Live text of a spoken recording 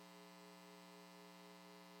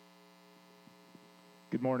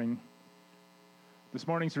Good morning. This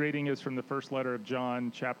morning's reading is from the first letter of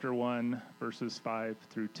John, chapter 1, verses 5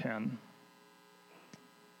 through 10.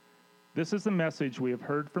 This is the message we have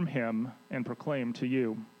heard from him and proclaimed to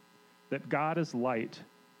you, that God is light,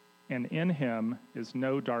 and in him is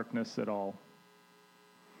no darkness at all.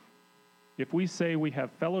 If we say we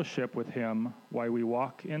have fellowship with him while we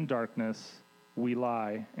walk in darkness, we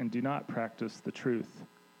lie and do not practice the truth.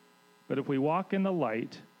 But if we walk in the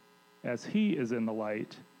light, as he is in the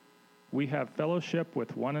light, we have fellowship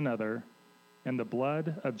with one another, and the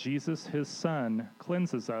blood of Jesus, his Son,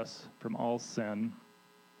 cleanses us from all sin.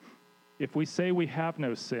 If we say we have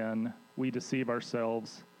no sin, we deceive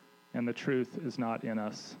ourselves, and the truth is not in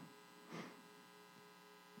us.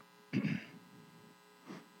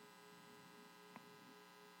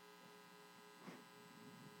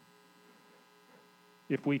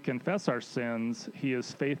 If we confess our sins, he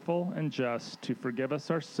is faithful and just to forgive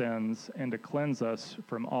us our sins and to cleanse us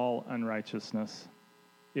from all unrighteousness.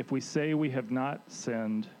 If we say we have not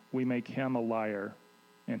sinned, we make him a liar,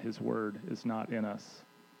 and his word is not in us.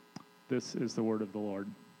 This is the word of the Lord.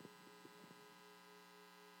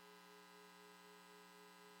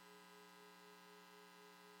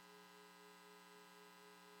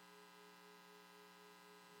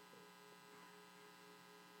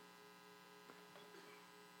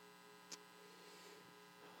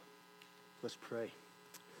 Let's pray.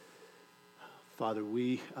 Father,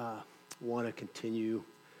 we want to continue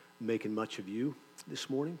making much of you this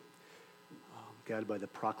morning, guided by the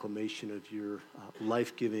proclamation of your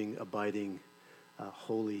life-giving, abiding,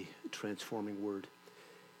 holy, transforming word.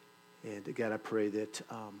 And God, I pray that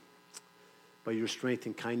by your strength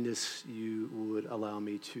and kindness, you would allow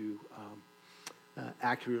me to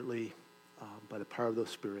accurately, by the power of the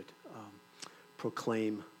Spirit,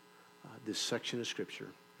 proclaim this section of Scripture.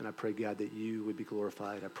 And I pray, God, that you would be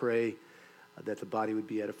glorified. I pray that the body would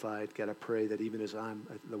be edified. God, I pray that even as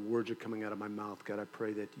the words are coming out of my mouth, God, I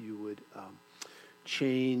pray that you would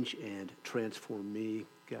change and transform me.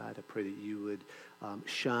 God, I pray that you would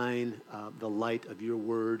shine the light of your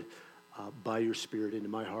word by your Spirit into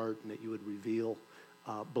my heart, and that you would reveal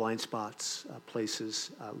blind spots, places,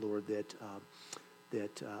 Lord, that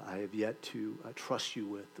I have yet to trust you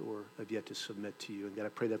with or have yet to submit to you. And God, I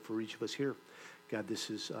pray that for each of us here. God, this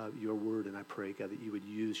is your word, and I pray, God, that you would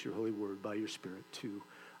use your holy word by your Spirit to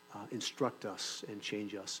instruct us and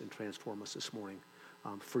change us and transform us this morning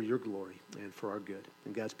for your glory and for our good.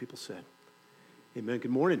 And God's people said, amen.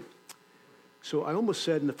 Good morning. So I almost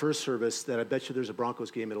said in the first service that I bet you there's a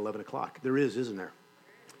Broncos game at 11 o'clock. There is, isn't there?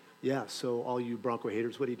 Yeah, so all you Bronco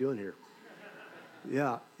haters, what are you doing here?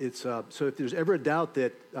 Yeah, it's so if there's ever a doubt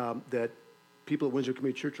that that people at Windsor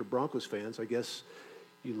Community Church are Broncos fans, I guess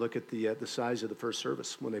you look at the size of the first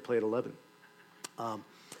service when they play at 11. I'm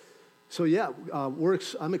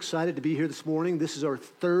excited to be here this morning. This is our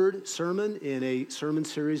third sermon in a sermon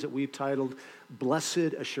series that we've titled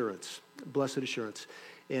Blessed Assurance. Blessed Assurance.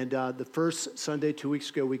 And the first Sunday 2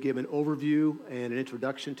 weeks ago, we gave an overview and an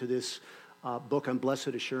introduction to this book on Blessed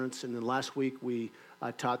Assurance. And then last week, we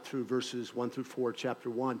taught through verses 1 through 4,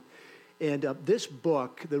 chapter 1. And this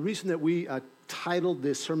book, the reason that we titled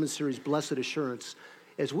this sermon series Blessed Assurance,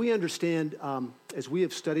 as we understand, as we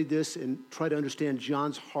have studied this and try to understand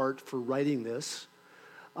John's heart for writing this,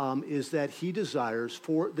 is that he desires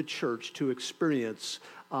for the church to experience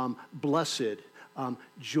blessed,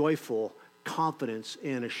 joyful confidence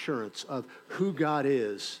and assurance of who God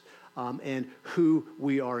is and who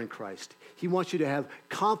we are in Christ. He wants you to have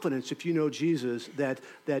confidence, if you know Jesus,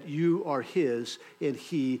 that you are his and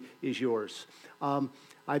he is yours.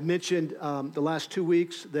 I mentioned the last 2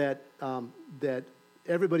 weeks that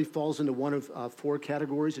everybody falls into one of four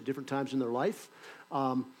categories at different times in their life,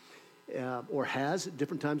 or has at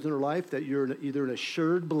different times in their life, that you're either an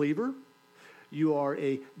assured believer, you are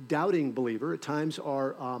a doubting believer. At times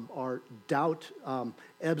our doubt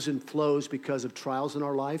ebbs and flows because of trials in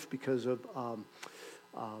our life, because of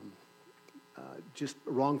just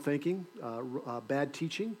wrong thinking, bad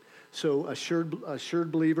teaching. So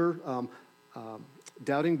assured believer,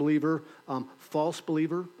 doubting believer, false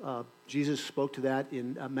believer. Jesus spoke to that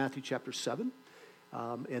in Matthew chapter 7.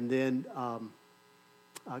 And then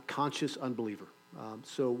conscious unbeliever.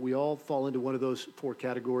 So we all fall into one of those four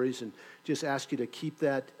categories, and just ask you to keep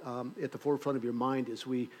that at the forefront of your mind as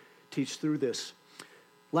we teach through this.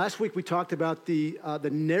 Last week we talked about the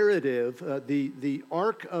narrative, the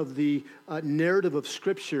arc of the narrative of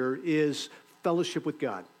Scripture is fellowship with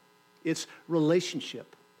God. It's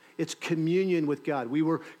relationship. It's communion with God. We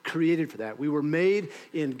were created for that. We were made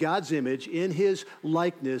in God's image, in his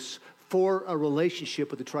likeness, for a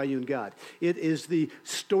relationship with the triune God. It is the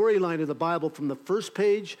storyline of the Bible from the first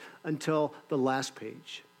page until the last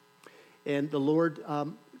page. And the Lord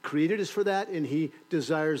created us for that, and he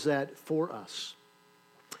desires that for us.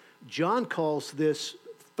 John calls this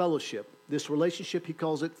fellowship. This relationship, he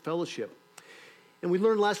calls it fellowship. And we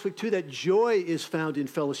learned last week, too, that joy is found in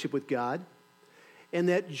fellowship with God. And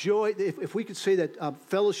that joy, if we could say that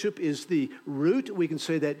fellowship is the root, we can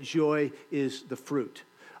say that joy is the fruit.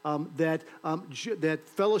 That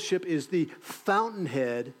fellowship is the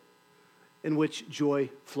fountainhead in which joy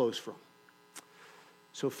flows from.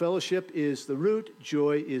 So fellowship is the root,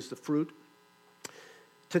 joy is the fruit.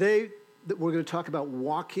 Today, we're going to talk about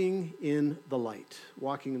walking in the light.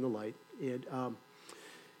 Walking in the light. And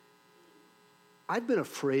I've been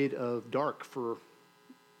afraid of dark for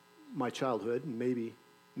my childhood and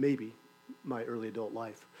maybe my early adult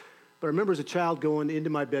life. But I remember as a child going into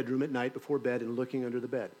my bedroom at night before bed and looking under the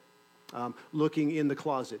bed, looking in the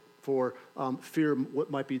closet for fear of what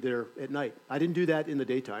might be there at night. I didn't do that in the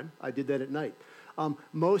daytime. I did that at night.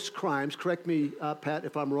 Most crimes, correct me, Pat,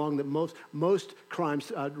 if I'm wrong, that most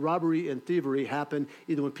crimes, robbery and thievery happen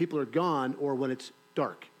either when people are gone or when it's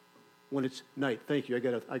dark, when it's night. Thank you. I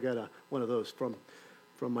got one of those from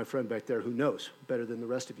my friend back there who knows better than the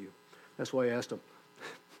rest of you. That's why I asked him.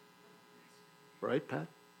 Right, Pat?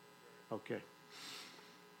 Okay.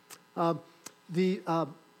 The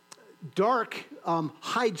dark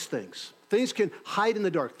hides things. Things can hide in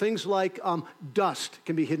the dark. Things like dust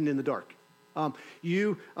can be hidden in the dark.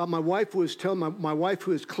 My wife was telling my wife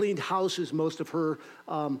who has cleaned houses most of her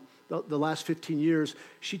the last 15 years,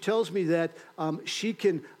 she tells me that she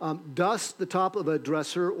can dust the top of a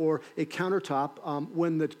dresser or a countertop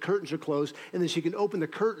when the curtains are closed, and then she can open the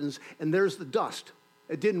curtains, and there's the dust.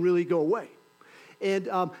 It didn't really go away. And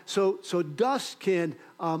so dust can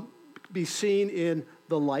be seen in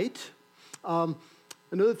the light.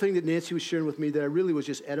 Another thing that Nancy was sharing with me that I really was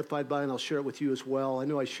just edified by, and I'll share it with you as well. I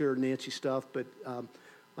know I share Nancy stuff, but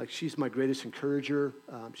she's my greatest encourager.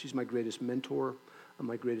 She's my greatest mentor,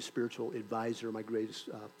 my greatest spiritual advisor, my greatest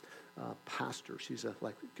pastor. She's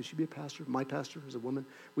could she be a pastor? My pastor as a woman?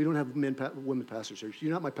 We don't have women pastors here.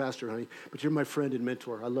 You're not my pastor, honey, but you're my friend and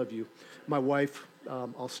mentor. I love you. My wife,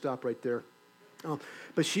 I'll stop right there.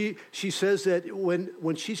 But she says that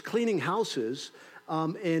when she's cleaning houses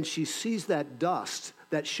and she sees that dust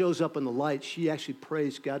that shows up in the light, she actually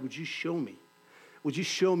prays, God, would you show me? Would you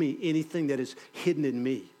show me anything that is hidden in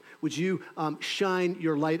me? Would you shine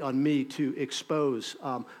your light on me to expose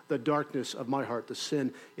the darkness of my heart, the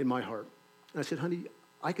sin in my heart? And I said, honey,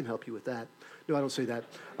 I can help you with that. No, I don't say that.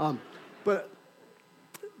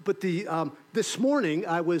 But this morning,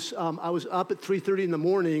 I was up at 3:30 in the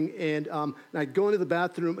morning, and I go into the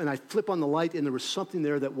bathroom, and I flip on the light, and there was something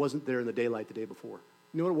there that wasn't there in the daylight the day before.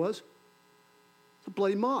 You know what it was? It's a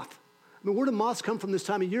bloody moth. I mean, where do moths come from this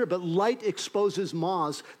time of year? But light exposes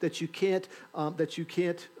moths that you can't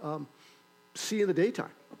see in the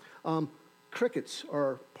daytime. Crickets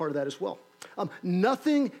are part of that as well.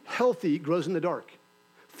 Nothing healthy grows in the dark.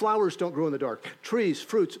 Flowers don't grow in the dark. Trees,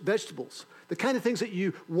 fruits, vegetables, the kind of things that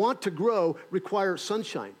you want to grow require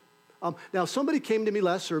sunshine. Now, somebody came to me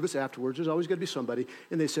last service afterwards. There's always got to be somebody.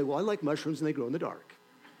 And they said, well, I like mushrooms, and they grow in the dark.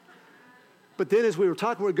 But then as we were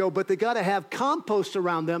talking, we go, but they got to have compost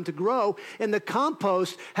around them to grow, and the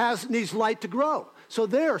compost needs light to grow. So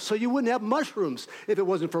you wouldn't have mushrooms if it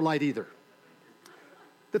wasn't for light either.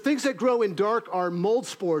 The things that grow in dark are mold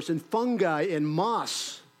spores and fungi and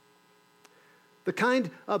moss. The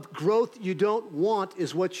kind of growth you don't want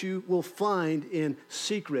is what you will find in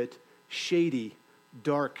secret, shady,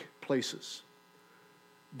 dark places.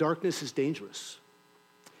 Darkness is dangerous.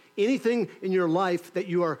 Anything in your life that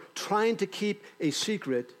you are trying to keep a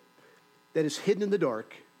secret that is hidden in the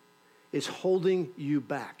dark is holding you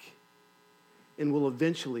back and will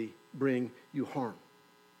eventually bring you harm.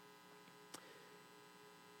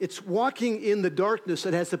 It's walking in the darkness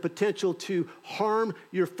that has the potential to harm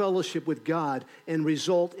your fellowship with God and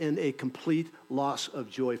result in a complete loss of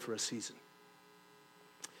joy for a season.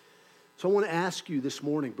 So I want to ask you this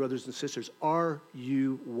morning, brothers and sisters, are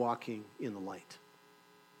you walking in the light?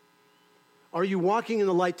 Are you walking in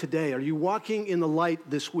the light today? Are you walking in the light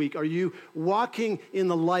this week? Are you walking in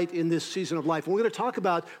the light in this season of life? And we're going to talk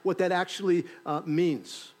about what that actually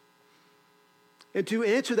means. And to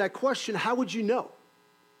answer that question, how would you know?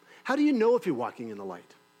 How do you know if you're walking in the light?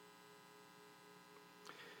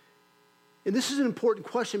 And this is an important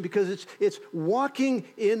question because it's walking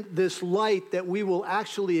in this light that we will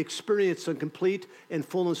actually experience the complete and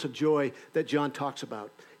fullness of joy that John talks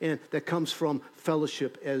about, and that comes from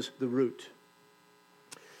fellowship as the root.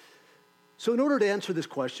 So in order to answer this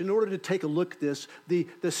question, in order to take a look at this,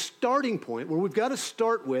 the starting point where we've got to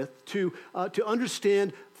start with to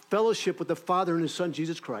understand fellowship with the Father and His Son,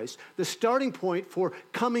 Jesus Christ, the starting point for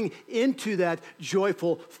coming into that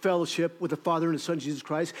joyful fellowship with the Father and His Son, Jesus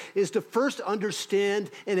Christ, is to first understand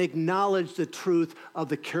and acknowledge the truth of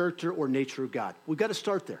the character or nature of God. We've got to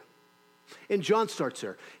start there. And John starts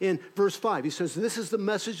there. In verse 5, he says, "This is the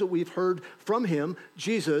message that we've heard from Him,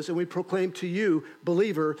 Jesus, and we proclaim to you,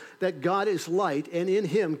 believer, that God is light, and in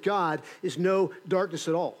Him, God, is no darkness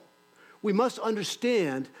at all." We must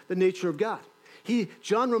understand the nature of God.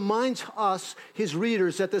 John reminds us, his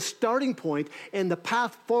readers, that the starting point and the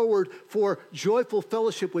path forward for joyful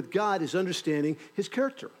fellowship with God is understanding His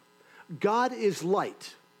character. God is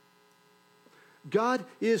light. God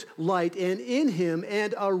is light, and in Him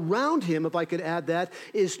and around Him, if I could add that,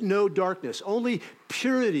 is no darkness, only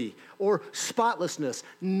purity or spotlessness.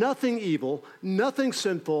 Nothing evil, nothing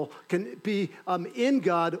sinful can be in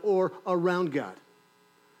God or around God.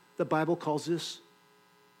 The Bible calls this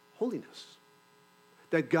holiness,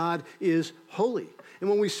 that God is holy. And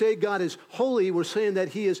when we say God is holy, we're saying that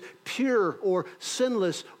He is pure or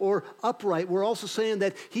sinless or upright. We're also saying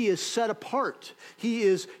that He is set apart. He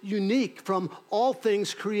is unique from all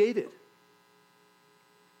things created.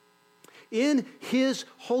 In His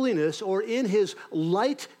holiness, or in His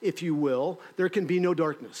light, if you will, there can be no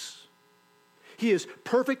darkness. He is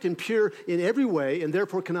perfect and pure in every way, and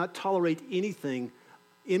therefore cannot tolerate anything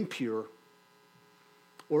impure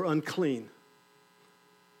or unclean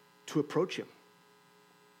to approach Him.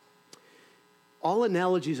 All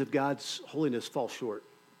analogies of God's holiness fall short.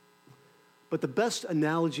 But the best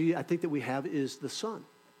analogy I think that we have is the sun,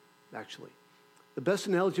 actually. The best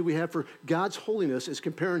analogy we have for God's holiness is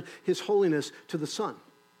comparing His holiness to the sun.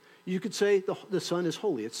 You could say the sun is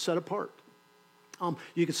holy. It's set apart.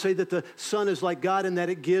 You could say that the sun is like God in that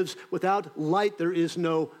it gives, without light, there is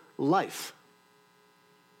no life.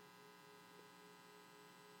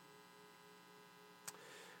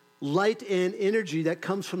 Light and energy that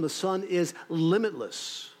comes from the sun is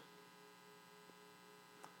limitless.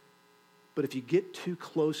 But if you get too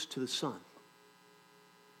close to the sun,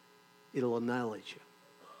 it'll annihilate you.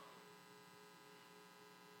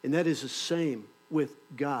 And that is the same with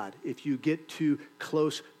God. If you get too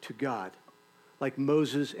close to God, like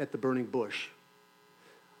Moses at the burning bush,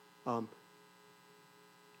 and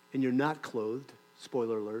you're not clothed,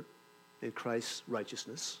 spoiler alert, in Christ's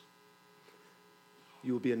righteousness,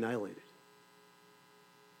 you will be annihilated.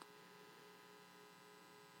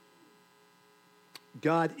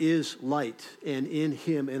 God is light, and in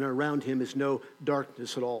Him and around Him is no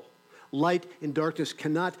darkness at all. Light and darkness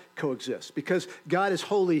cannot coexist. Because God is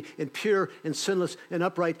holy and pure and sinless and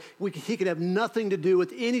upright, He can have nothing to do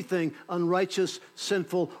with anything unrighteous,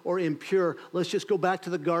 sinful, or impure. Let's just go back to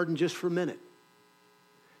the garden just for a minute,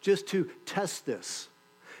 just to test this.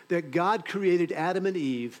 That God created Adam and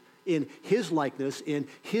Eve in His likeness, in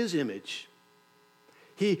His image.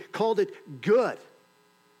 He called it good.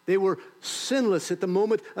 They were sinless at the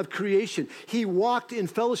moment of creation. He walked in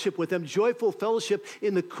fellowship with them, joyful fellowship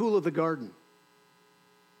in the cool of the garden.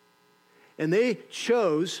 And they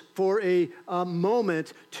chose for a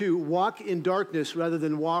moment to walk in darkness rather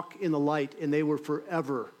than walk in the light, and they were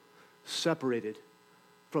forever separated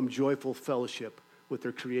from joyful fellowship with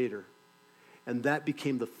their Creator. And that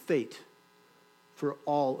became the fate for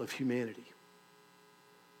all of humanity.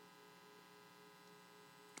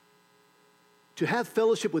 To have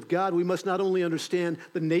fellowship with God, we must not only understand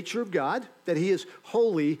the nature of God, that He is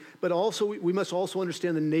holy, but also we must also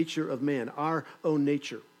understand the nature of man, our own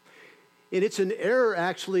nature. And it's an error,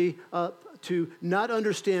 actually, to not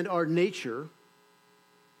understand our nature,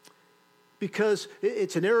 because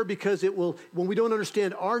it's an error because it will, when we don't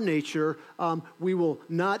understand our nature, we will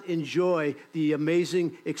not enjoy the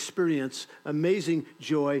amazing experience, amazing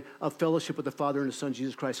joy of fellowship with the Father and the Son,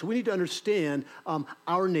 Jesus Christ. So we need to understand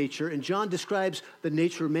our nature, and John describes the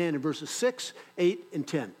nature of man in verses 6, 8, and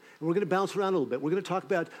 10. And we're going to bounce around a little bit. We're going to talk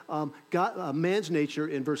about man's nature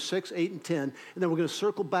in verse 6, 8, and 10, and then we're going to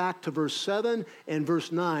circle back to verse 7 and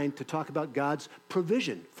verse 9 to talk about God's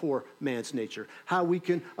provision for man's nature, how we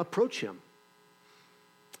can approach Him.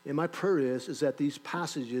 And my prayer is that these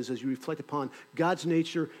passages, as you reflect upon God's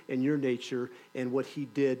nature and your nature and what He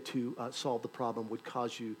did to solve the problem, would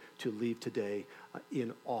cause you to leave today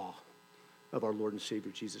in awe of our Lord and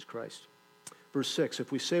Savior, Jesus Christ. Verse 6,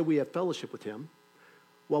 if we say we have fellowship with Him,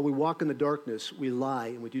 while we walk in the darkness, we lie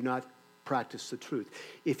and we do not practice the truth.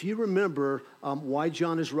 If you remember why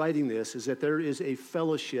John is writing this, is that there is a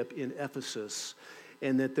fellowship in Ephesus.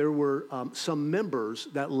 and that there were some members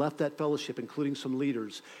that left that fellowship, including some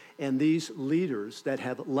leaders. And these leaders that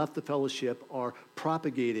have left the fellowship are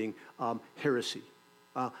propagating heresy.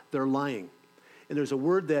 They're lying. And there's a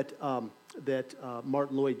word that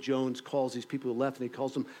Martin Lloyd-Jones calls these people who left, and he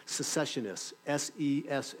calls them secessionists,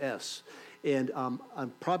 S-E-S-S. And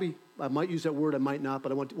I might use that word, I might not,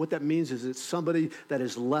 but what that means is it's somebody that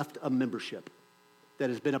has left a membership, that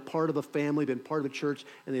has been a part of a family, been part of a church,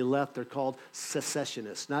 and they left. They're called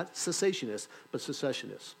secessionists, not cessationists, but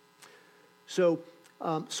secessionists. So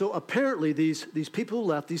apparently these people who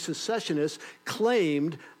left, these secessionists,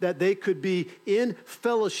 claimed that they could be in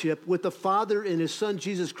fellowship with the Father and His Son,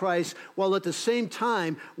 Jesus Christ, while at the same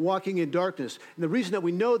time walking in darkness. And the reason that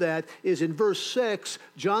we know that is in verse 6,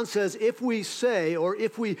 John says, if we say, or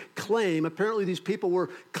if we claim, apparently these people were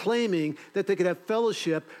claiming that they could have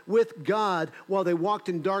fellowship with God while they walked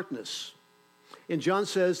in darkness. And John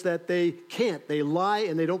says that they can't. They lie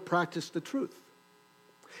and they don't practice the truth.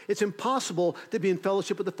 It's impossible to be in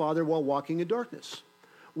fellowship with the Father while walking in darkness.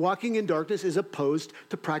 Walking in darkness is opposed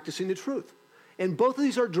to practicing the truth. And both of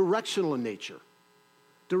these are directional in nature.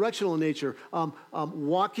 Directional in nature.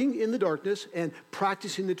 Walking in the darkness and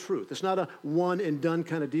practicing the truth. It's not a one and done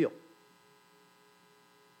kind of deal.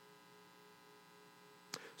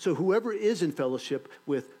 So whoever is in fellowship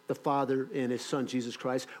with the Father and His Son, Jesus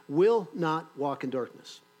Christ, will not walk in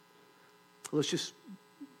darkness. Let's just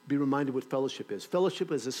be reminded what fellowship is.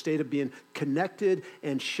 Fellowship is a state of being connected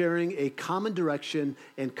and sharing a common direction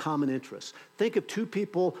and common interests. Think of two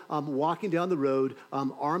people walking down the road,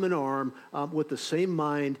 arm in arm, with the same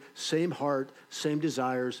mind, same heart, same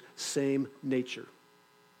desires, same nature.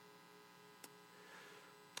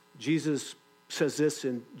 Jesus says this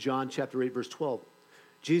in John chapter 8, verse 12.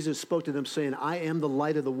 Jesus spoke to them saying, I am the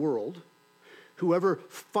light of the world. Whoever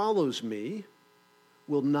follows me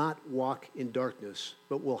will not walk in darkness,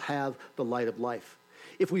 but will have the light of life.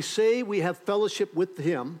 If we say we have fellowship with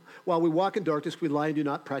Him while we walk in darkness, we lie and do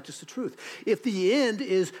not practice the truth. If the end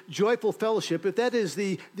is joyful fellowship, if that is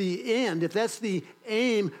the end, if that's the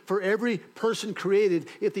aim for every person created,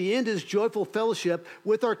 if the end is joyful fellowship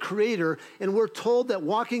with our Creator, and we're told that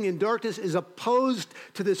walking in darkness is opposed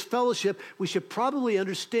to this fellowship, we should probably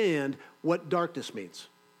understand what darkness means.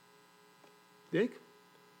 Think?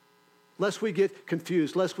 Lest we get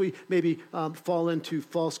confused, lest we maybe fall into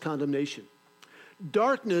false condemnation.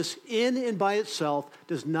 Darkness in and by itself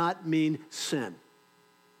does not mean sin.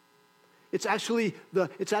 It's actually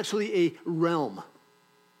a realm.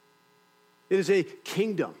 It is a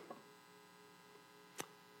kingdom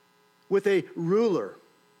with a ruler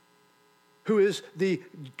who is the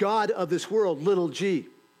God of this world, little g.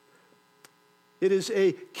 It is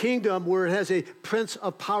a kingdom where it has a prince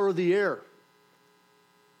of power of the air.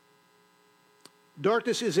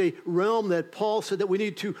 Darkness is a realm that Paul said that we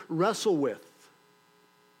need to wrestle with.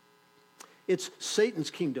 It's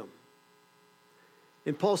Satan's kingdom.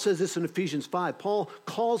 And Paul says this in Ephesians 5. Paul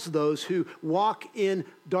calls those who walk in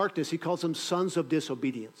darkness, he calls them sons of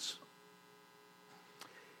disobedience.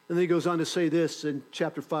 And then he goes on to say this in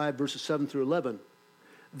chapter 5, verses 7 through 11.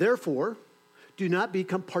 Therefore, do not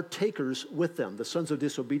become partakers with them, the sons of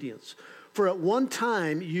disobedience. For at one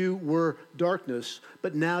time you were darkness,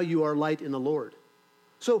 but now you are light in the Lord.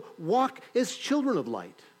 So walk as children of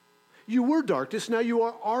light. You were darkness, now you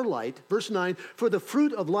are our light. Verse 9, for the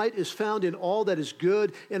fruit of light is found in all that is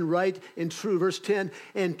good and right and true. Verse 10,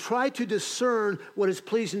 and try to discern what is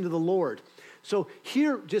pleasing to the Lord. So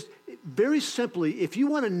here, just very simply, if you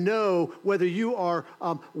want to know whether you are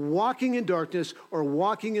walking in darkness or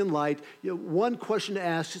walking in light, one question to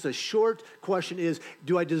ask, just a short question is,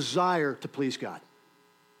 do I desire to please God?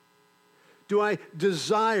 Do I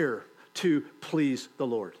desire to please the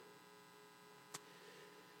Lord?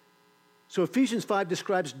 So Ephesians 5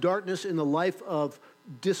 describes darkness in the life of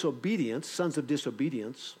disobedience, sons of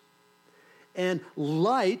disobedience. And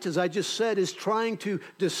light, as I just said, is trying to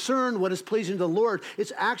discern what is pleasing to the Lord.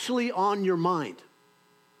 It's actually on your mind.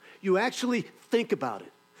 You actually think about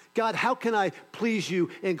it. God, how can I please you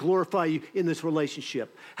and glorify you in this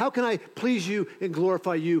relationship? How can I please you and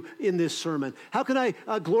glorify you in this sermon? How can I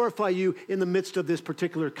glorify you in the midst of this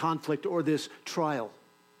particular conflict or this trial?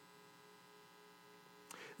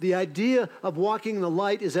 The idea of walking in the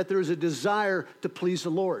light is that there is a desire to please the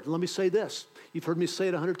Lord. Let me say this. You've heard me say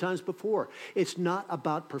it 100 times before. It's not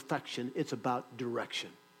about perfection. It's about direction.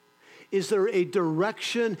 Is there a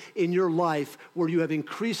direction in your life where you have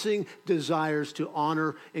increasing desires to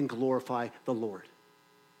honor and glorify the Lord?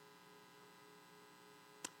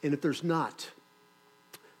 And if there's not,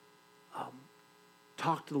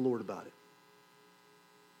 talk to the Lord about it.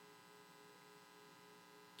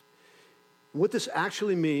 What this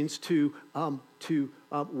actually means to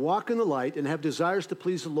walk in the light and have desires to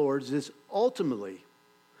please the Lord is ultimately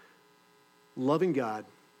loving God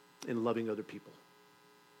and loving other people.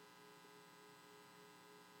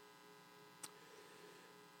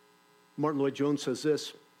 Martin Lloyd-Jones says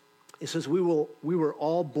this. He says, we were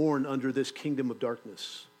all born under this kingdom of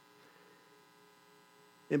darkness.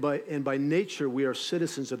 And by nature, we are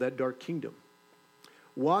citizens of that dark kingdom.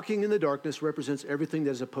 Walking in the darkness represents everything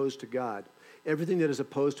that is opposed to God, everything that is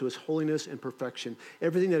opposed to his holiness and perfection,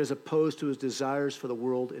 everything that is opposed to his desires for the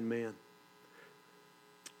world and man.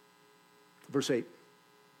 Verse 8.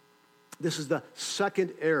 This is the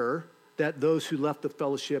second error that those who left the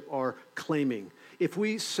fellowship are claiming. If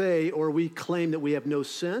we say or we claim that we have no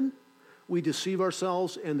sin, we deceive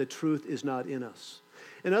ourselves and the truth is not in us.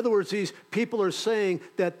 In other words, these people are saying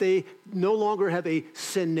that they no longer have a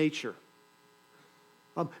sin nature.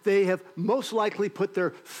 They have most likely put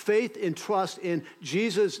their faith and trust in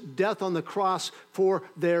Jesus' death on the cross for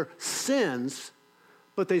their sins,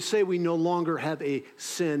 but they say we no longer have a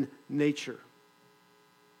sin nature.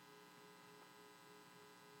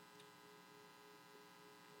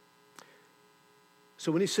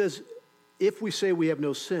 So when he says, if we say we have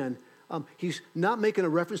no sin, he's not making a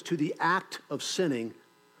reference to the act of sinning,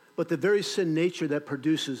 but the very sin nature that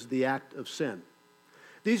produces the act of sin.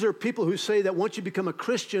 These are people who say that once you become a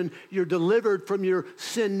Christian, you're delivered from your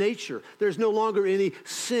sin nature. There's no longer any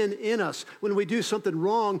sin in us. When we do something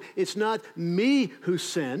wrong, it's not me who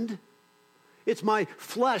sinned. It's my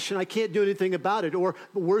flesh, and I can't do anything about it. Or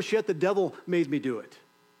worse yet, the devil made me do it.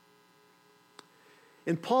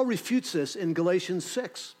 And Paul refutes this in Galatians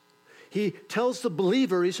 6. He tells the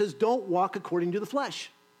believer, he says, don't walk according to the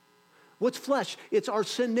flesh. What's flesh? It's our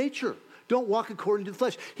sin nature. Don't walk according to the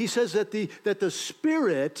flesh. He says that the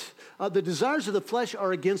spirit, the desires of the flesh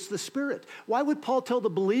are against the spirit. Why would Paul tell the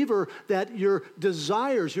believer that your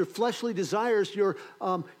desires, your fleshly desires, your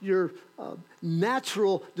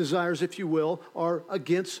natural desires, if you will, are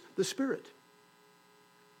against the spirit?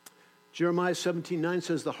 Jeremiah 17:9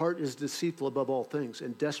 says, the heart is deceitful above all things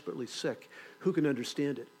and desperately sick. Who can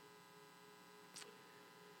understand it?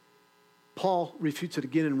 Paul refutes it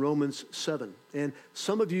again in Romans 7. And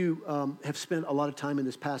some of you have spent a lot of time in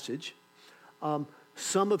this passage.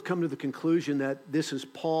 Some have come to the conclusion that this is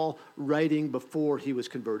Paul writing before he was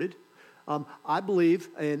converted. I believe,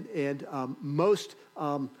 and most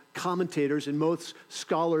commentators and most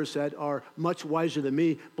scholars that are much wiser than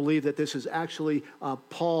me believe that this is actually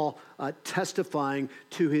Paul testifying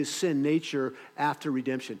to his sin nature after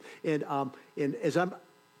redemption. And as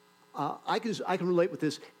I can relate with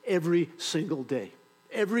this every single day.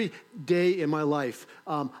 Every day in my life,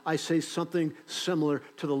 I say something similar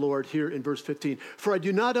to the Lord here in verse 15. For I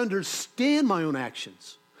do not understand my own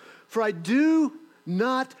actions. For I do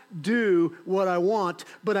not do what I want,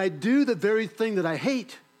 but I do the very thing that I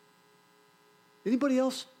hate. Anybody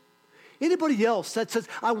else? Anybody else that says,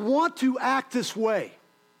 I want to act this way?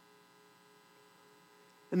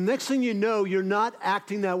 And the next thing you know, you're not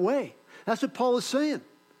acting that way. That's what Paul is saying.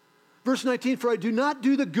 Verse 19, for I do not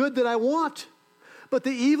do the good that I want, but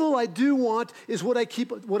the evil I do want is what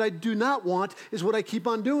I do not want is what I keep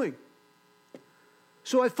on doing.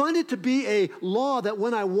 So I find it to be a law that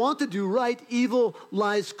when I want to do right, evil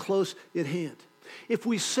lies close at hand. If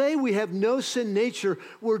we say we have no sin nature,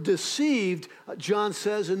 we're deceived, John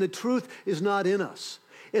says, and the truth is not in us.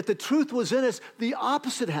 If the truth was in us, the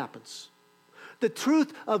opposite happens. The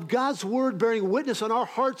truth of God's word bearing witness on our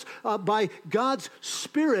hearts by God's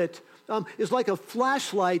Spirit is like a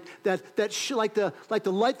flashlight like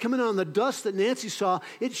the light coming on the dust that Nancy saw.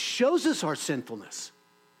 It shows us our sinfulness.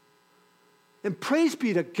 And praise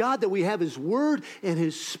be to God that we have His Word and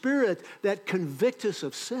His Spirit that convict us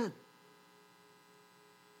of sin.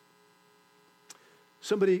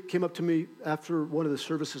 Somebody came up to me after one of the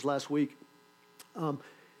services last week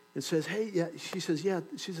and says, she says,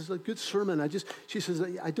 a good sermon. She says,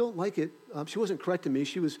 I don't like it. She wasn't correcting me.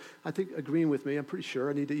 She was, I think, agreeing with me. I'm pretty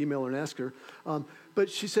sure. I need to email her and ask her.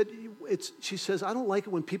 But she says, I don't like it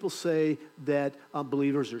when people say that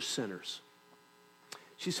believers are sinners.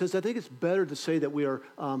 She says, I think it's better to say that we are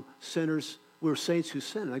sinners, we're saints who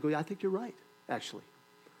sin. And I go, yeah, I think you're right, actually.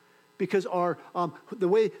 Because the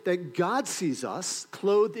way that God sees us,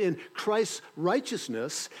 clothed in Christ's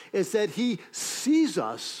righteousness, is that He sees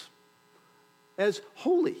us as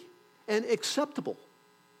holy and acceptable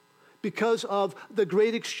because of the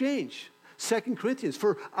great exchange. 2 Corinthians,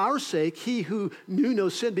 for our sake, He who knew no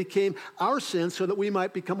sin became our sin so that we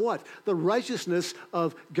might become what? The righteousness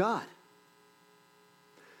of God.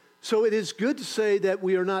 So it is good to say that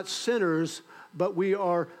we are not sinners, but we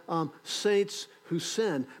are saints who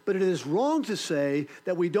sin, but it is wrong to say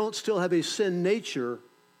that we don't still have a sin nature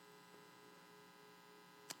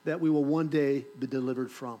that we will one day be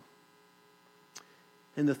delivered from.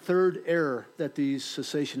 And the third error that these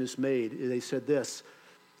cessationists made, they said this.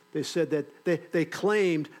 They said that they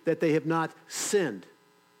claimed that they have not sinned.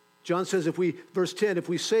 John says, verse 10, if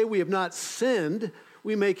we say we have not sinned,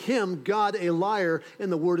 we make him, God, a liar,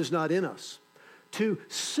 and the word is not in us. To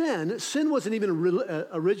sin wasn't even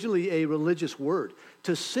originally a religious word.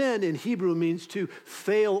 To sin in Hebrew means to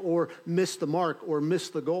fail or miss the mark or miss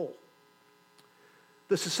the goal.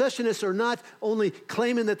 The cessationists are not only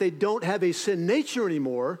claiming that they don't have a sin nature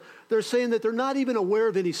anymore, they're saying that they're not even aware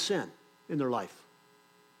of any sin in their life.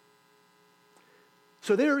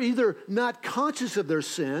 So they're either not conscious of their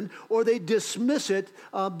sin or they dismiss it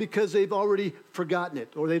because they've already forgotten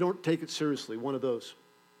it or they don't take it seriously, one of those.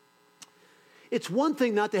 It's one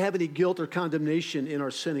thing not to have any guilt or condemnation in our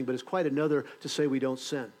sinning, but it's quite another to say we don't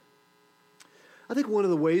sin. I think one of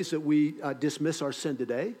the ways that we dismiss our sin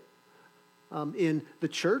today in the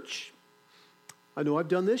church, I know I've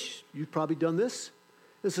done this, you've probably done this,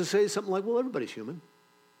 is to say something like, well, everybody's human.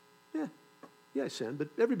 Yeah, I sin, but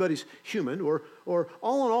everybody's human, or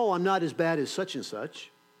all in all, I'm not as bad as such and such,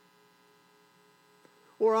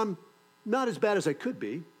 or I'm not as bad as I could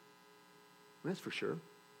be. That's for sure.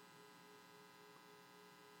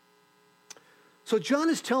 So John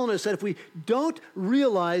is telling us that if we don't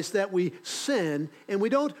realize that we sin, and we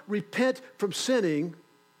don't repent from sinning,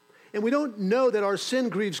 and we don't know that our sin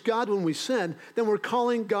grieves God when we sin, then we're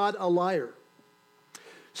calling God a liar.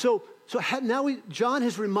 So now John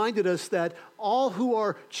has reminded us that all who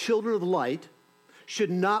are children of light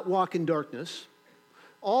should not walk in darkness.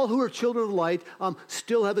 All who are children of light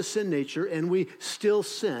still have a sin nature, and we still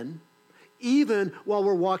sin, even while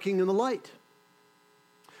we're walking in the light.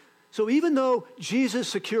 So even though Jesus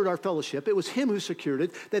secured our fellowship, it was him who secured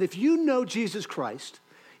it, that if you know Jesus Christ,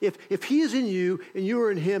 if he is in you and you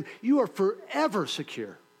are in him, you are forever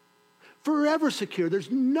secure. Forever secure. There's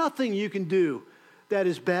nothing you can do that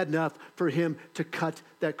is bad enough for him to cut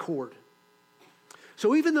that cord.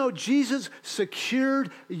 So even though Jesus secured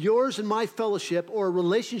yours and my fellowship or a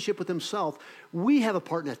relationship with himself, we have a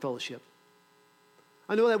part in that fellowship.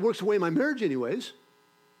 I know that works the way in my marriage anyways.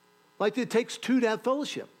 Like it takes two to have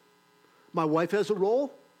fellowship. My wife has a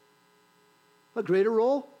role, a greater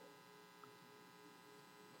role,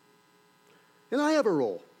 and I have a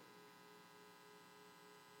role.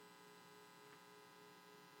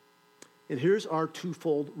 And here's our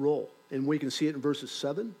twofold role, and we can see it in verses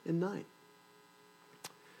 7 and 9.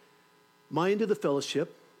 My end of the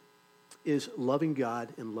fellowship is loving God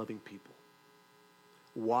and loving people,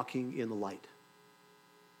 walking in the light.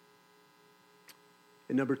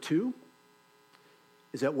 And number 2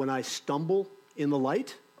 is that when I stumble in the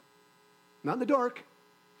light, not in the dark,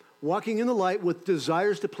 walking in the light with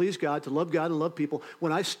desires to please God, to love God and love people,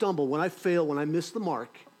 when I stumble, when I fail, when I miss the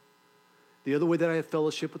mark, the other way that I have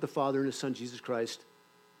fellowship with the Father and His Son, Jesus Christ,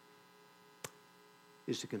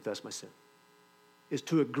 is to confess my sin, is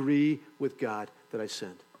to agree with God that I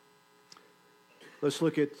sinned. Let's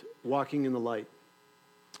look at walking in the light.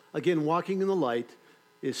 Again, walking in the light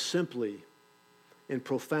is simply and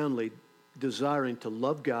profoundly desiring to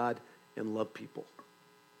love God and love people.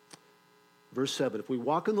 Verse 7, if we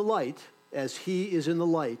walk in the light as he is in the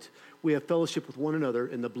light, we have fellowship with one another,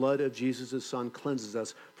 and the blood of Jesus, his Son, cleanses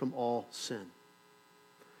us from all sin.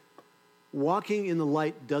 Walking in the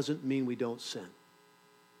light doesn't mean we don't sin.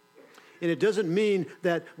 And it doesn't mean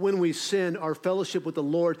that when we sin, our fellowship with the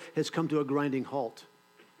Lord has come to a grinding halt.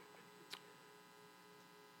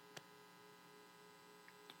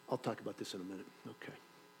 I'll talk about this in a minute. Okay.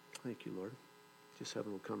 Thank you, Lord. Just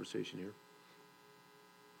having a little conversation here.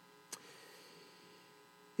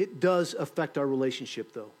 It does affect our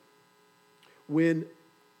relationship, though. When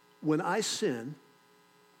I sin,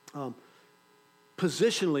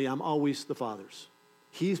 positionally, I'm always the Father's.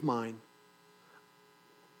 He's mine.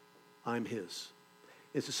 I'm his.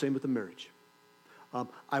 It's the same with the marriage.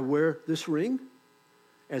 I wear this ring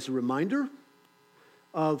as a reminder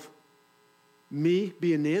of me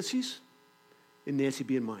being Nancy's and Nancy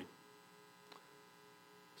being mine.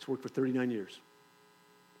 It's worked for 39 years.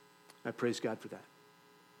 I praise God for that,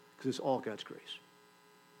 because it's all God's grace.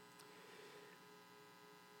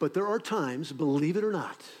 But there are times, believe it or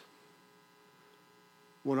not,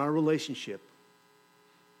 when our relationship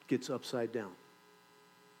gets upside down.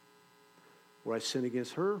 Where I sin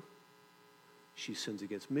against her, she sins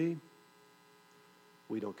against me.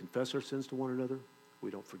 We don't confess our sins to one another. We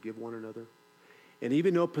don't forgive one another. And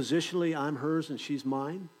even though positionally I'm hers and she's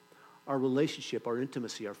mine, our relationship, our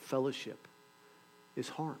intimacy, our fellowship is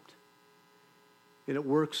harmed. And it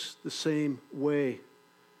works the same way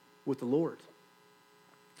with the Lord.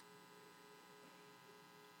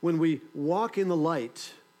 When we walk in the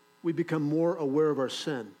light, we become more aware of our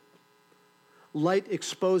sin. Light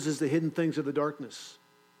exposes the hidden things of the darkness.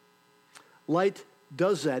 Light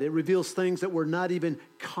does that. It reveals things that we're not even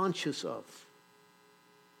conscious of.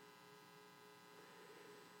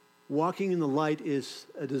 Walking in the light is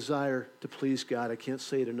a desire to please God. I can't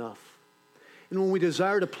say it enough. And when we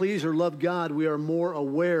desire to please or love God, we are more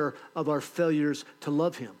aware of our failures to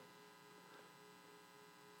love Him.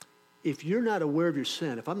 If you're not aware of your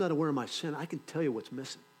sin, if I'm not aware of my sin, I can tell you what's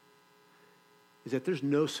missing. Is that there's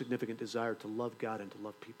no significant desire to love God and to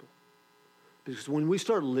love people. Because when we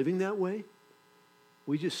start living that way,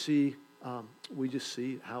 we just see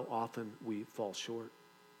how often we fall short.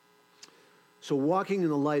 So walking in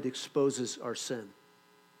the light exposes our sin.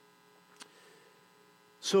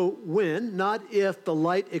 So when, not if, the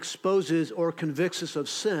light exposes or convicts us of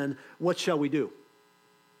sin, what shall we do?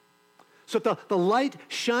 So if the light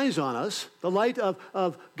shines on us, the light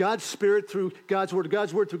of God's Spirit through God's Word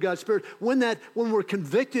through God's Spirit, when we're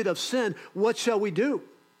convicted of sin, what shall we do?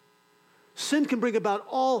 Sin can bring about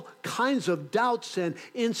all kinds of doubts and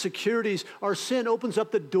insecurities. Our sin opens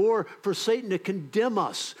up the door for Satan to condemn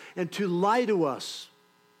us and to lie to us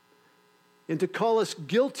and to call us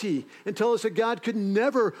guilty and tell us that God could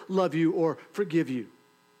never love you or forgive you.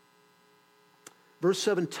 Verse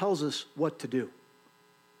 7 tells us what to do.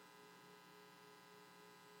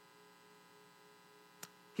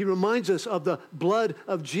 He reminds us of the blood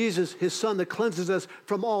of Jesus, his son, that cleanses us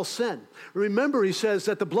from all sin. Remember, he says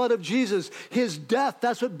that the blood of Jesus, his death,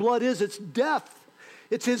 that's what blood is. It's death.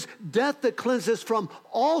 It's his death that cleanses us from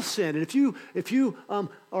all sin. And if you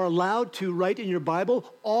are allowed to write in your Bible,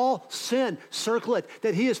 all sin, circle it,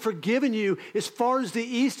 that he has forgiven you as far as the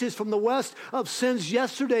east is from the west of sins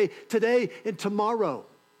yesterday, today, and tomorrow.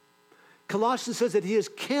 Colossians says that he has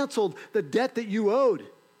canceled the debt that you owed.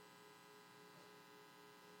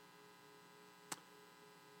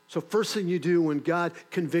 So first thing you do when God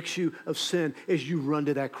convicts you of sin is you run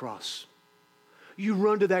to that cross. You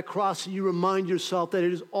run to that cross and you remind yourself that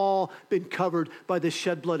it has all been covered by the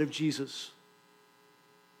shed blood of Jesus.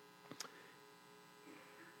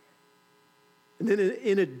 And then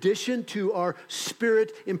in addition to our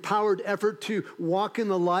Spirit-empowered effort to walk in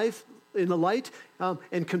the light,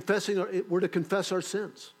 and confessing, we're to confess our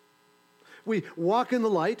sins. We walk in the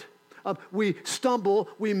light. We stumble,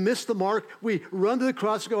 we miss the mark, we run to the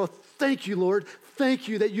cross and go, thank you, Lord. Thank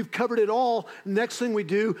you that you've covered it all. Next thing we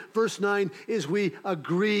do, verse 9, is we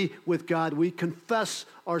agree with God. We confess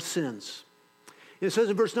our sins. It says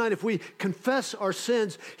in verse 9, if we confess our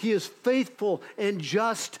sins, he is faithful and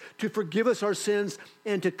just to forgive us our sins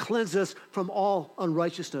and to cleanse us from all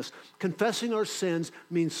unrighteousness. Confessing our sins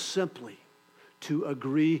means simply to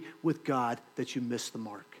agree with God that you missed the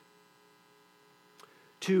mark.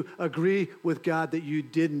 To agree with God that you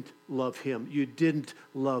didn't love him, you didn't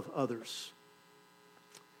love others.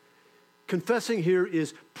 Confessing here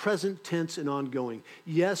is present tense and ongoing.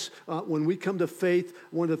 Yes, when we come to faith,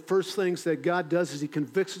 one of the first things that God does is he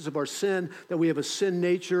convicts us of our sin, that we have a sin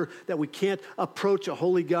nature, that we can't approach a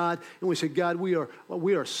holy God. And we say, God, we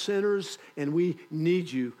are sinners and we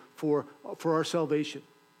need you for our salvation.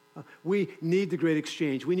 We need the great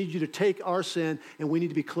exchange. We need you to take our sin and we need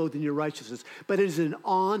to be clothed in your righteousness. But it is an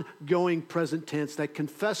ongoing present tense that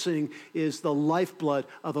confessing is the lifeblood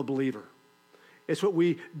of a believer. It's what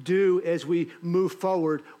we do as we move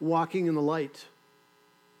forward, walking in the light.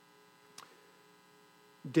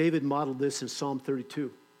 David modeled this in Psalm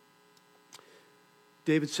 32.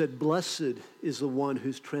 David said, blessed is the one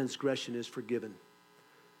whose transgression is forgiven,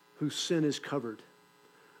 whose sin is covered.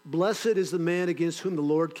 Blessed is the man against whom the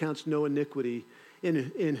Lord counts no iniquity,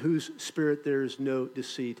 in whose spirit there is no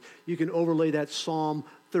deceit. You can overlay that Psalm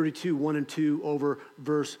 32, 1 and 2 over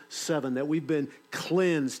verse 7, that we've been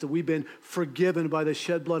cleansed, that we've been forgiven by the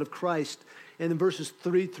shed blood of Christ. And then verses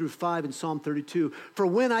 3 through 5 in Psalm 32, for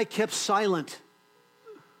when I kept silent,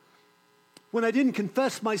 when I didn't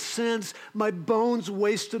confess my sins, my bones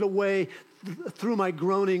wasted away through my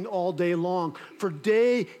groaning all day long. For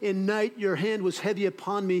day and night your hand was heavy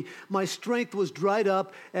upon me. My strength was dried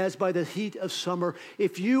up as by the heat of summer.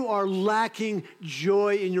 If you are lacking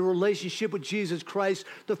joy in your relationship with Jesus Christ,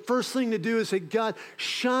 the first thing to do is say, God,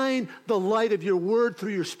 shine the light of your word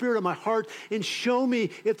through your spirit on my heart and show me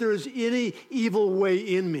if there is any evil way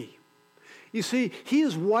in me. You see, he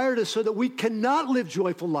has wired us so that we cannot live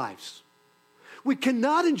joyful lives. We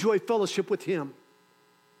cannot enjoy fellowship with him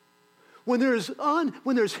when there's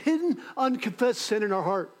hidden, unconfessed sin in our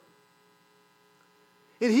heart.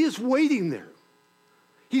 And he is waiting there.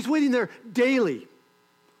 He's waiting there daily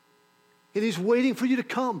And he's waiting for you to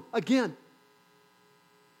come again.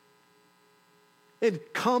 And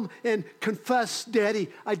come and confess, Daddy,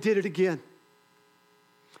 I did it again.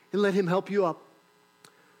 And let him help you up.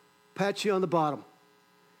 Pat you on the bottom.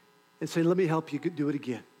 And say, let me help you do it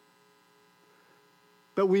again.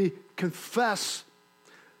 But we confess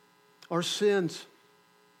our sins.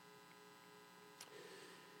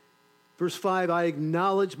 Verse 5, I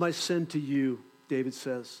acknowledge my sin to you, David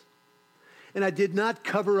says. And I did not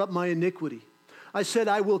cover up my iniquity. I said,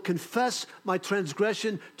 I will confess my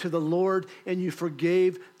transgression to the Lord, and you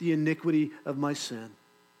forgave the iniquity of my sin.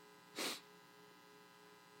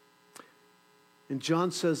 And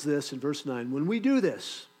John says this in verse 9, when we do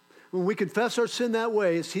this, when we confess our sin that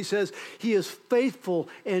way, he says, he is faithful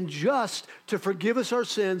and just to forgive us our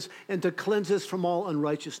sins and to cleanse us from all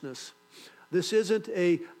unrighteousness. This isn't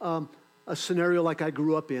a scenario like I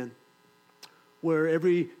grew up in, where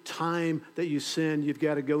every time that you sin, you've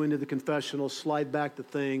got to go into the confessional, slide back the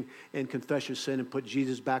thing, and confess your sin and put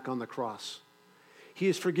Jesus back on the cross. He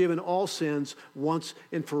has forgiven all sins once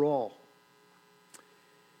and for all.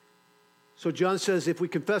 So John says if we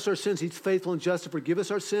confess our sins, he's faithful and just to forgive us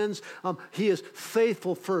our sins. He is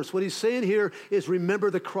faithful first. What he's saying here is remember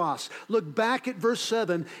the cross. Look back at verse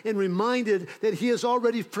 7 and reminded that he has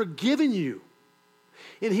already forgiven you.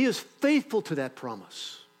 And he is faithful to that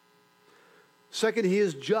promise. Second, he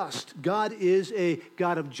is just. God is a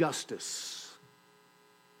God of justice.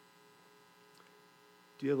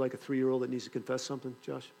 Do you have like a 3-year-old that needs to confess something,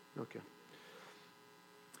 Josh? Okay.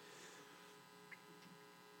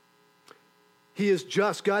 He is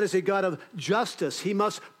just. God is a God of justice. He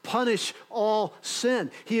must punish all sin.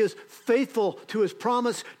 He is faithful to his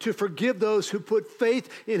promise to forgive those who put faith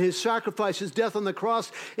in his sacrifice, his death on the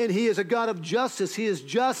cross. And he is a God of justice. He is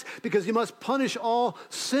just because he must punish all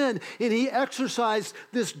sin. And he exercised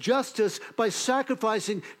this justice by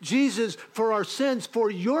sacrificing Jesus for our sins for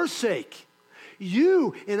your sake.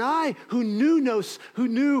 You and I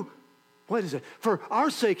for our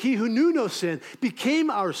sake, he who knew no sin became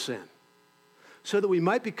our sin, so that we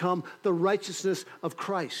might become the righteousness of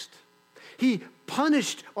Christ. He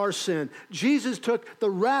punished our sin. Jesus took the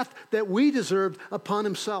wrath that we deserved upon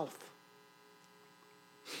himself.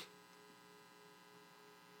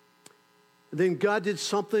 And then God did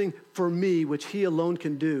something for me which he alone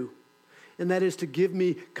can do, and that is to give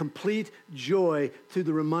me complete joy through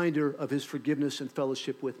the reminder of his forgiveness and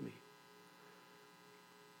fellowship with me.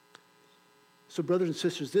 So brothers and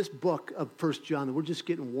sisters, this book of 1 John that we're just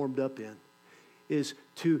getting warmed up in is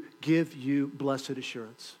to give you blessed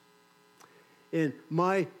assurance. And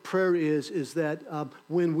my prayer is that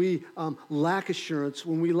when we lack assurance,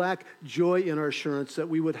 when we lack joy in our assurance, that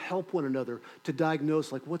we would help one another to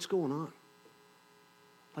diagnose, like, what's going on?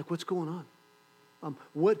 Like, what's going on?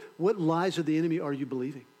 What lies of the enemy are you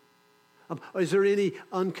believing? Is there any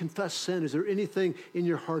unconfessed sin? Is there anything in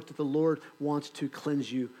your heart that the Lord wants to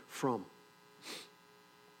cleanse you from?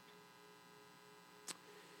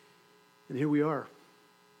 And here we are.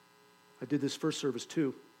 I did this first service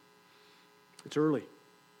too. It's early.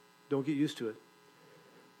 Don't get used to it.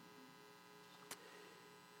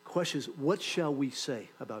 Question is, what shall we say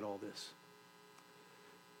about all this?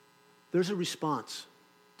 There's a response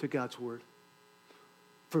to God's word.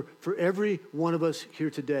 For every one of us here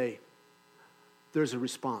today, there's a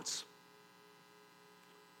response.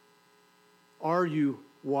 Are you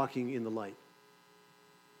walking in the light?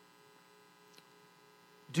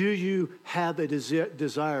 Do you have a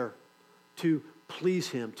desire to please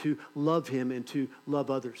him, to love him, and to love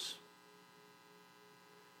others?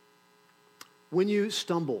 When you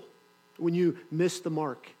stumble, when you miss the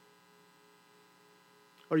mark,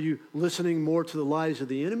 are you listening more to the lies of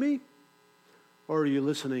the enemy, or are you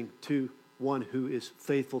listening to one who is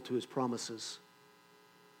faithful to his promises?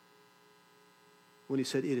 When he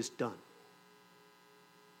said, it is done.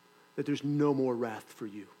 That there's no more wrath for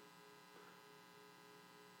you.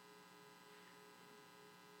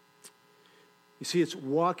 You see, it's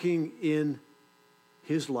walking in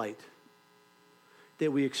his light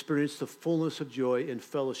that we experience the fullness of joy and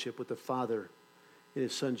fellowship with the Father and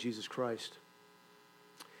his Son, Jesus Christ.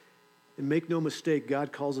 And make no mistake,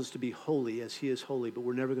 God calls us to be holy as he is holy, but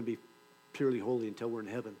we're never going to be purely holy until we're in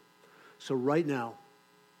heaven. So right now,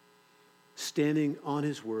 standing on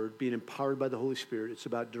his word, being empowered by the Holy Spirit, it's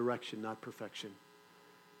about direction, not perfection.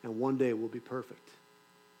 And one day we'll be perfect.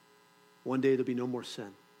 One day there'll be no more sin.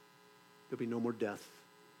 There'll be no more death.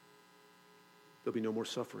 There'll be no more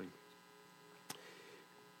suffering.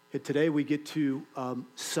 And today we get to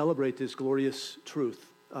celebrate this glorious truth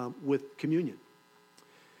with communion.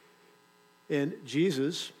 And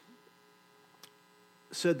Jesus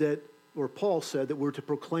said that or Paul said, that we're to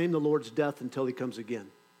proclaim the Lord's death until he comes again.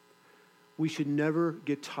 We should never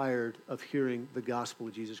get tired of hearing the gospel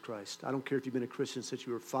of Jesus Christ. I don't care if you've been a Christian since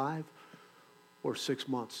you were 5 or 6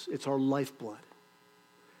 months. It's our lifeblood.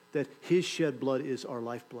 That his shed blood is our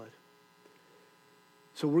lifeblood.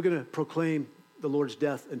 So we're going to proclaim the Lord's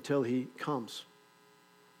death until he comes.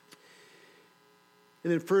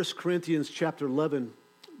 And in 1 Corinthians chapter 11,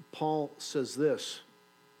 Paul says this,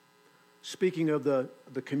 speaking of the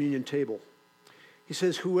communion table. He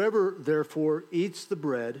says, whoever therefore eats the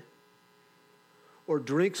bread or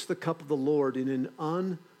drinks the cup of the Lord in an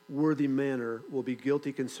unworthy manner will be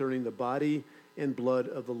guilty concerning the body and blood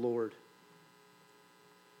of the Lord.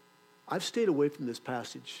 I've stayed away from this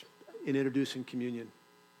passage in introducing communion,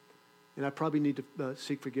 and I probably need to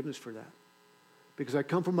seek forgiveness for that. Because I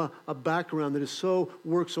come from a background that is so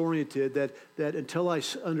works-oriented that until I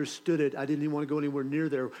understood it, I didn't even want to go anywhere near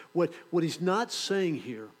there. What he's not saying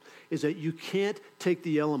here is that you can't take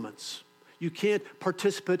the elements. You can't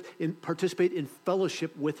participate in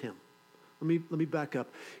fellowship with him. Let me back up.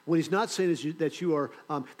 What he's not saying is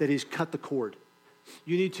that he's cut the cord.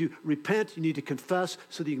 You need to repent, you need to confess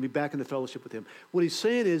so that you can be back in the fellowship with him. What he's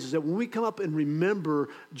saying is that when we come up and remember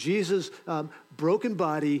Jesus' broken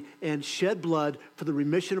body and shed blood for the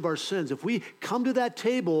remission of our sins, if we come to that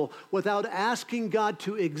table without asking God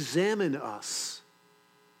to examine us,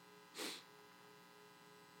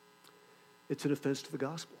 it's an offense to the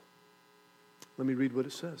gospel. Let me read what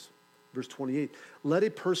it says. Verse 28, let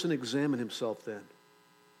a person examine himself then,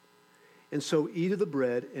 and so eat of the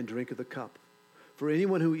bread and drink of the cup. For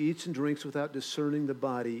anyone who eats and drinks without discerning the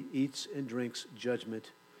body eats and drinks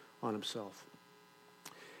judgment on himself.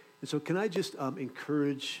 And so can I just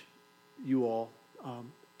encourage you all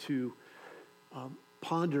to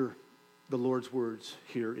ponder the Lord's words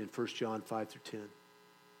here in 1 John 5 through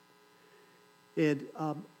 10. And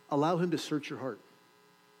allow him to search your heart.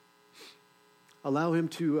 Allow him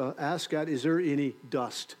to ask God, is there any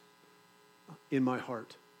dust in my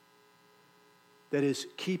heart that is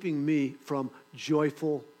keeping me from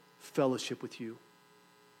joyful fellowship with you?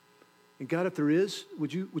 And God, if there is,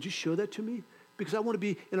 would you show that to me? Because I want to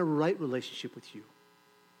be in a right relationship with you.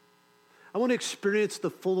 I want to experience the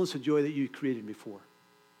fullness of joy that you created me for.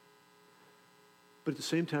 But at the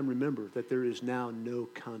same time, remember that there is now no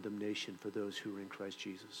condemnation for those who are in Christ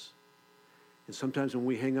Jesus. And sometimes when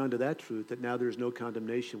we hang on to that truth, that now there is no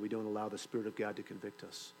condemnation, we don't allow the Spirit of God to convict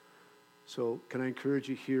us. So can I encourage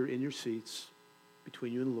you here in your seats,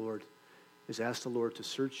 between you and the Lord, is ask the Lord to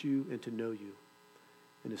search you and to know you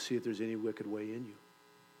and to see if there's any wicked way in you.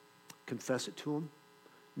 Confess it to him,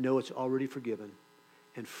 know it's already forgiven,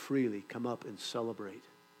 and freely come up and celebrate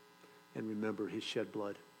and remember his shed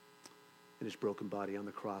blood and his broken body on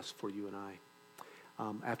the cross for you and I.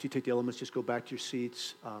 After you take the elements, just go back to your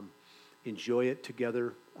seats, enjoy it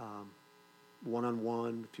together,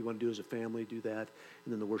 one-on-one. If you want to do it as a family, do that.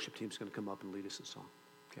 And then the worship team's going to come up and lead us in song.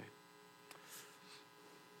 Okay.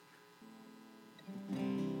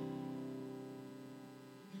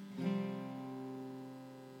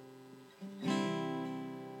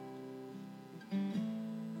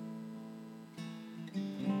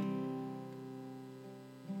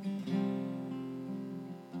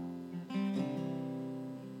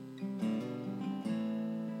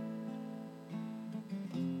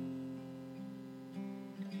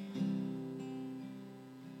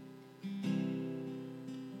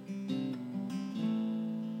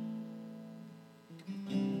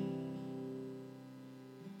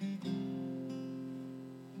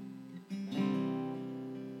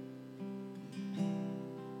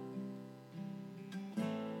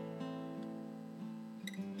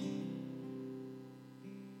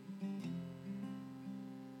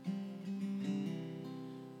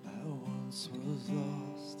 Was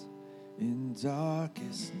lost in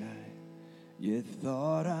darkest night, yet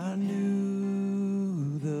thought I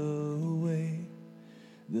knew the way,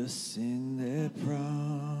 the sin that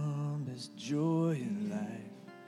promised joy and light